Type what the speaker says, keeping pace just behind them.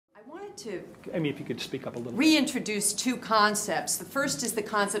wanted to I mean, if you could speak up a little bit. reintroduce two concepts. The first is the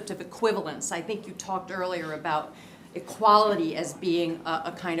concept of equivalence. I think you talked earlier about equality as being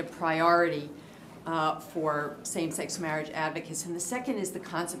a kind of priority for same-sex marriage advocates. And the second is the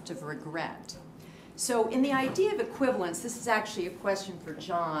concept of regret. So in the idea of equivalence, this is actually a question for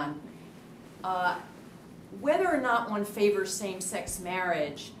John. Whether or not one favors same-sex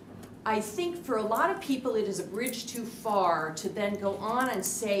marriage, I think for a lot of people it is a bridge too far to then go on and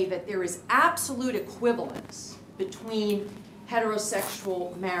say that there is absolute equivalence between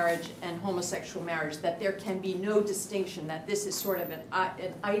heterosexual marriage and homosexual marriage, that there can be no distinction, that this is sort of an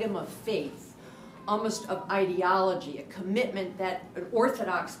item of faith, almost of ideology, a commitment that, an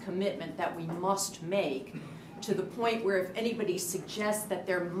orthodox commitment that we must make, to the point where if anybody suggests that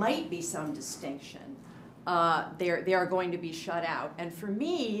there might be some distinction, they are going to be shut out. And for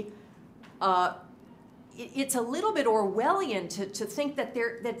me, it's a little bit Orwellian to think that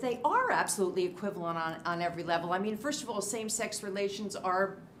they are absolutely equivalent on every level. I mean, first of all, same-sex relations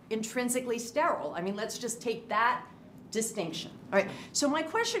are intrinsically sterile. I mean, let's just take that distinction. All right. So my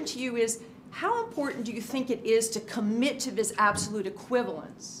question to you is, how important do you think it is to commit to this absolute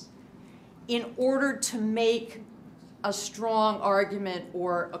equivalence in order to make a strong argument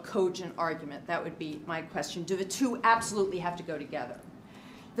or a cogent argument? That would be my question. Do the two absolutely have to go together?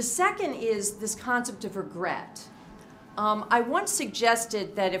 The second is this concept of regret. I once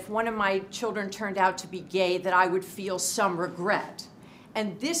suggested that if one of my children turned out to be gay, that I would feel some regret.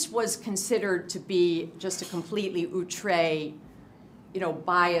 And this was considered to be just a completely outre,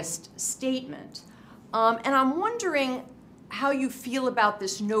 biased statement. And I'm wondering how you feel about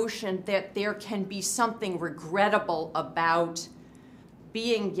this notion that there can be something regrettable about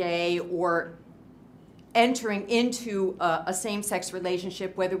being gay or entering into a same-sex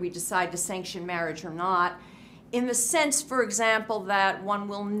relationship, whether we decide to sanction marriage or not, in the sense, for example, that one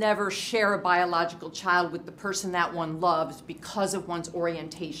will never share a biological child with the person that one loves because of one's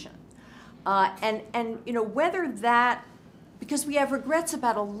orientation. Whether that, because we have regrets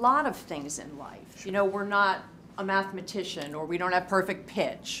about a lot of things in life. We're not a mathematician, or we don't have perfect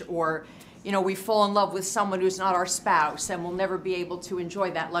pitch, or we fall in love with someone who's not our spouse and we'll never be able to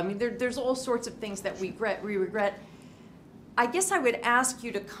enjoy that love. I mean, there's all sorts of things that we regret. I guess I would ask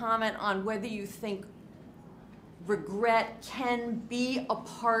you to comment on whether you think regret can be a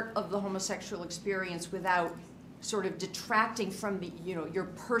part of the homosexual experience without sort of detracting from your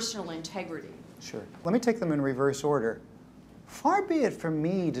personal integrity. Sure. Let me take them in reverse order. Far be it from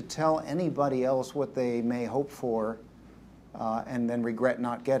me to tell anybody else what they may hope for and then regret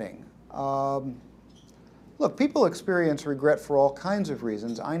not getting. Look, people experience regret for all kinds of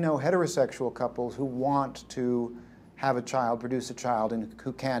reasons. I know heterosexual couples who want to have a child, produce a child, and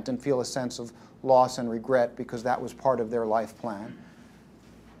who can't, and feel a sense of loss and regret because that was part of their life plan.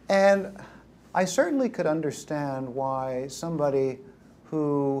 And I certainly could understand why somebody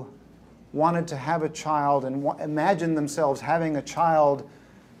who wanted to have a child and imagined themselves having a child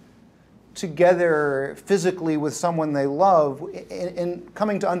together physically with someone they love, in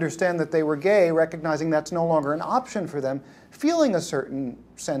coming to understand that they were gay, recognizing that's no longer an option for them, feeling a certain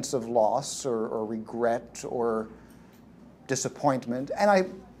sense of loss or regret or disappointment. And I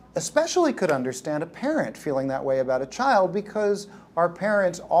especially could understand a parent feeling that way about a child, because our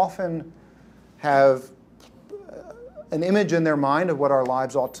parents often have an image in their mind of what our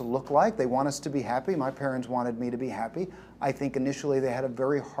lives ought to look like. They want us to be happy. My parents wanted me to be happy. I think initially they had a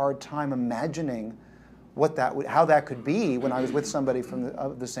very hard time imagining how that could be when I was with somebody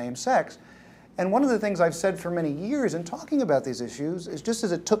of the same sex. And one of the things I've said for many years in talking about these issues is, just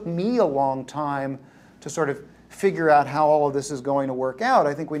as it took me a long time to sort of figure out how all of this is going to work out,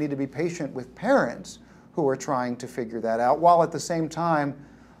 I think we need to be patient with parents who are trying to figure that out, while at the same time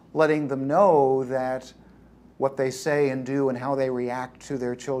letting them know that what they say and do and how they react to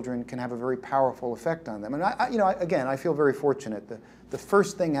their children can have a very powerful effect on them. And again, I feel very fortunate. The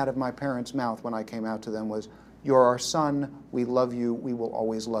first thing out of my parents' mouth when I came out to them was, "You're our son, we love you, we will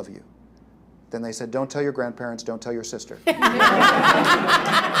always love you." Then they said, "Don't tell your grandparents, don't tell your sister." But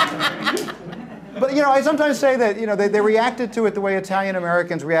I sometimes say that they reacted to it the way Italian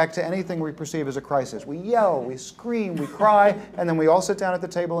Americans react to anything we perceive as a crisis. We yell, we scream, we cry, and then we all sit down at the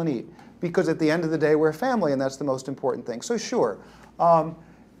table and eat. Because at the end of the day, we're a family, and that's the most important thing. So sure,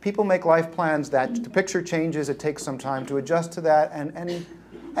 people make life plans, that the picture changes, it takes some time to adjust to that, and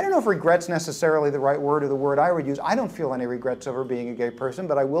I don't know if regret's necessarily the right word or the word I would use. I don't feel any regrets over being a gay person,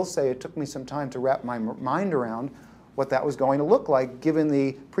 but I will say it took me some time to wrap my mind around what that was going to look like, given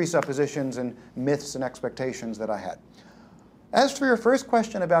the presuppositions and myths and expectations that I had. As for your first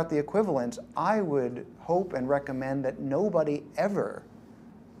question about the equivalence, I would hope and recommend that nobody ever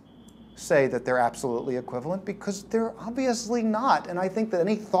say that they're absolutely equivalent, because they're obviously not. And I think that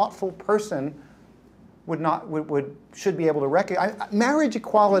any thoughtful person should be able to recognize. Marriage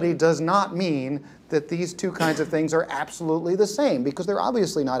equality does not mean that these two kinds of things are absolutely the same, because they're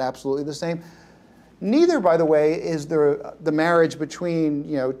obviously not absolutely the same. Neither, by the way, is the marriage between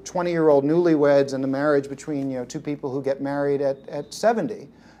 20-year-old newlyweds and the marriage between two people who get married at 70.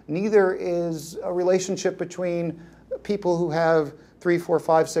 Neither is a relationship between people who have 3, 4,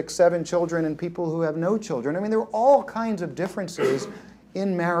 5, 6, 7 children and people who have no children. I mean, there are all kinds of differences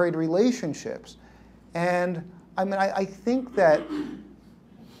in married relationships. And I mean, I think that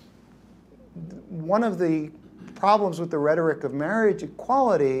one of the problems with the rhetoric of marriage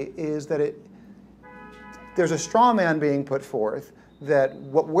equality is that there's a straw man being put forth that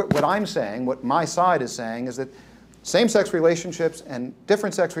what I'm saying, what my side is saying, is that same-sex relationships and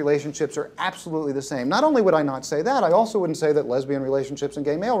different-sex relationships are absolutely the same. Not only would I not say that, I also wouldn't say that lesbian relationships and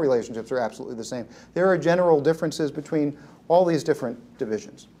gay male relationships are absolutely the same. There are general differences between all these different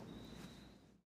divisions.